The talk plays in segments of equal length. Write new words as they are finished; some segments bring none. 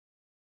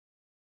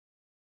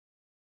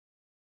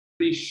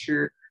pretty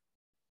sure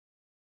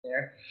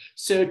there.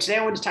 So today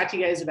I want to talk to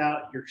you guys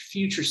about your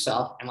future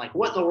self and like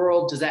what in the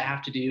world does that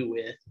have to do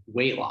with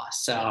weight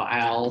loss? So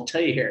I'll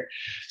tell you here.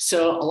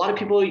 So a lot of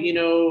people,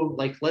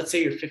 like let's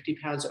say you're 50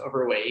 pounds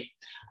overweight.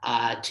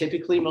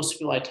 Typically, most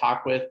people I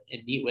talk with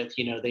and meet with,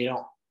 they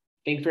don't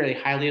think very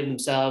highly of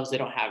themselves. They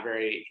don't have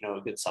very,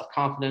 good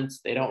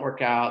self-confidence. They don't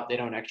work out. They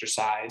don't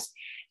exercise.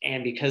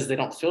 And because they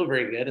don't feel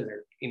very good and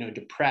they're,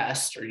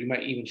 depressed, or you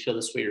might even feel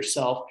this way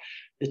yourself,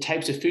 the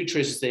types of food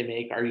choices they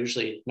make are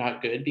usually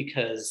not good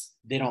because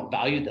they don't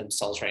value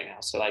themselves right now.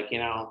 So like,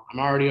 I'm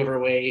already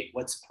overweight.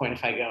 What's the point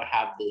if I go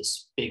have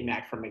this Big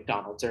Mac from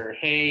McDonald's? Or,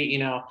 hey,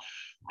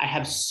 I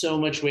have so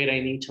much weight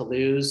I need to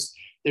lose.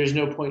 There's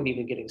no point in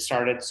even getting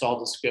started. So I'll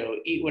just go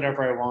eat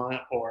whatever I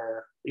want,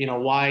 or,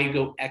 why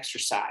go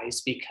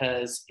exercise?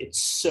 Because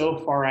it's so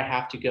far I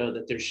have to go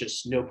that there's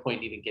just no point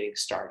in even getting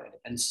started.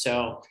 And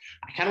so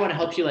I kind of want to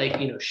help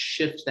you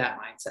shift that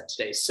mindset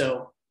today.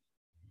 So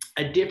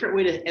a different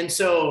way to, and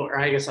so, or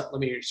I guess let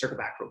me circle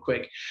back real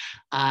quick.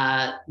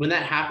 When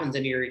that happens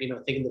and you're,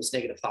 thinking those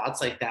negative thoughts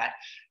like that,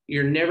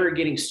 you're never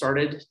getting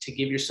started to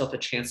give yourself a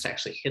chance to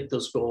actually hit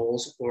those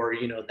goals, or,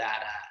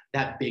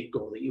 that big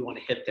goal that you want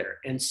to hit there.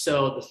 And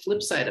so the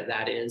flip side of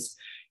that is,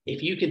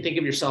 if you can think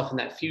of yourself in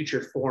that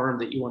future form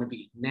that you want to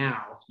be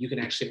now, you can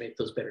actually make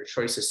those better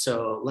choices.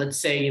 So let's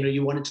say,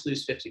 you wanted to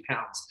lose 50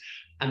 pounds.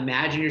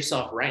 Imagine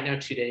yourself right now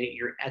today,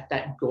 you're at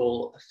that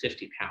goal of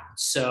 50 pounds.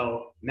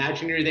 So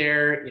imagine you're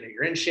there,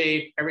 you're in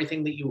shape,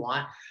 everything that you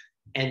want.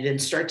 And then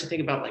start to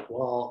think about like,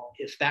 well,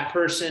 if that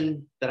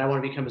person that I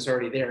want to become is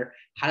already there,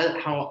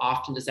 how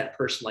often does that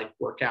person like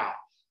work out?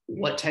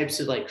 What types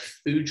of like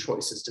food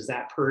choices does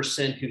that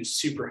person who's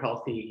super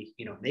healthy,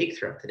 make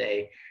throughout the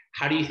day?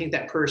 How do you think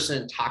that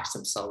person talks to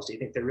themselves? Do you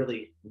think they're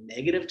really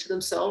negative to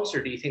themselves?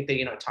 Or do you think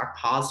they, talk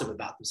positive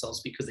about themselves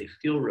because they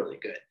feel really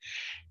good?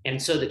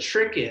 And so the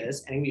trick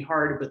is, and it can be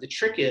hard, but the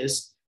trick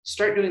is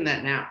start doing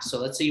that now. So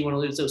let's say you want to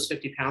lose those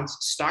 50 pounds,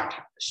 start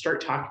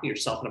talking to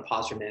yourself in a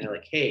positive manner,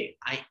 like, hey,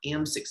 I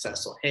am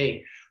successful.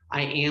 Hey,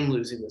 I am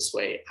losing this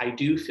weight. I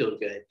do feel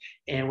good.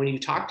 And when you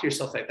talk to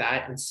yourself like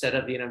that, instead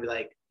of, be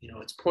like,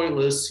 it's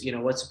pointless,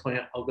 what's the point?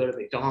 I'll go to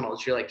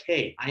McDonald's. You're like,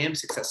 hey, I am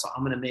successful.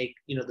 I'm going to make,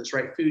 those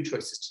right food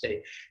choices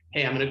today.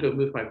 Hey, I'm going to go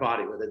move my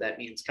body, whether that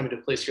means coming to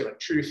a place here like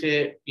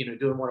TrueFit,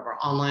 doing one of our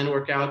online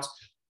workouts,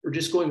 or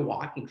just going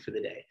walking for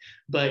the day.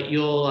 But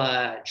you'll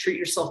treat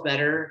yourself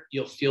better.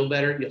 You'll feel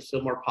better. You'll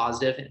feel more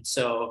positive. And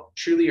so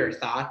truly our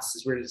thoughts,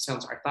 as weird as it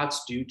sounds, our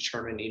thoughts do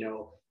determine,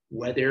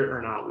 whether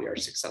or not we are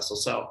successful.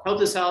 So hope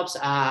this helps.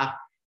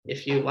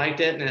 If you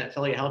liked it and it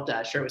felt like it helped,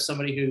 share it with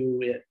somebody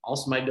who it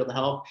also might be able to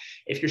help.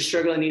 If you're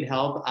struggling, need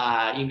help, you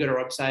can go to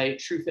our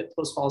website,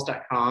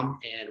 truefitpostfalls.com,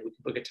 and we can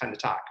book a time to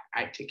talk.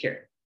 All right, take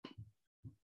care.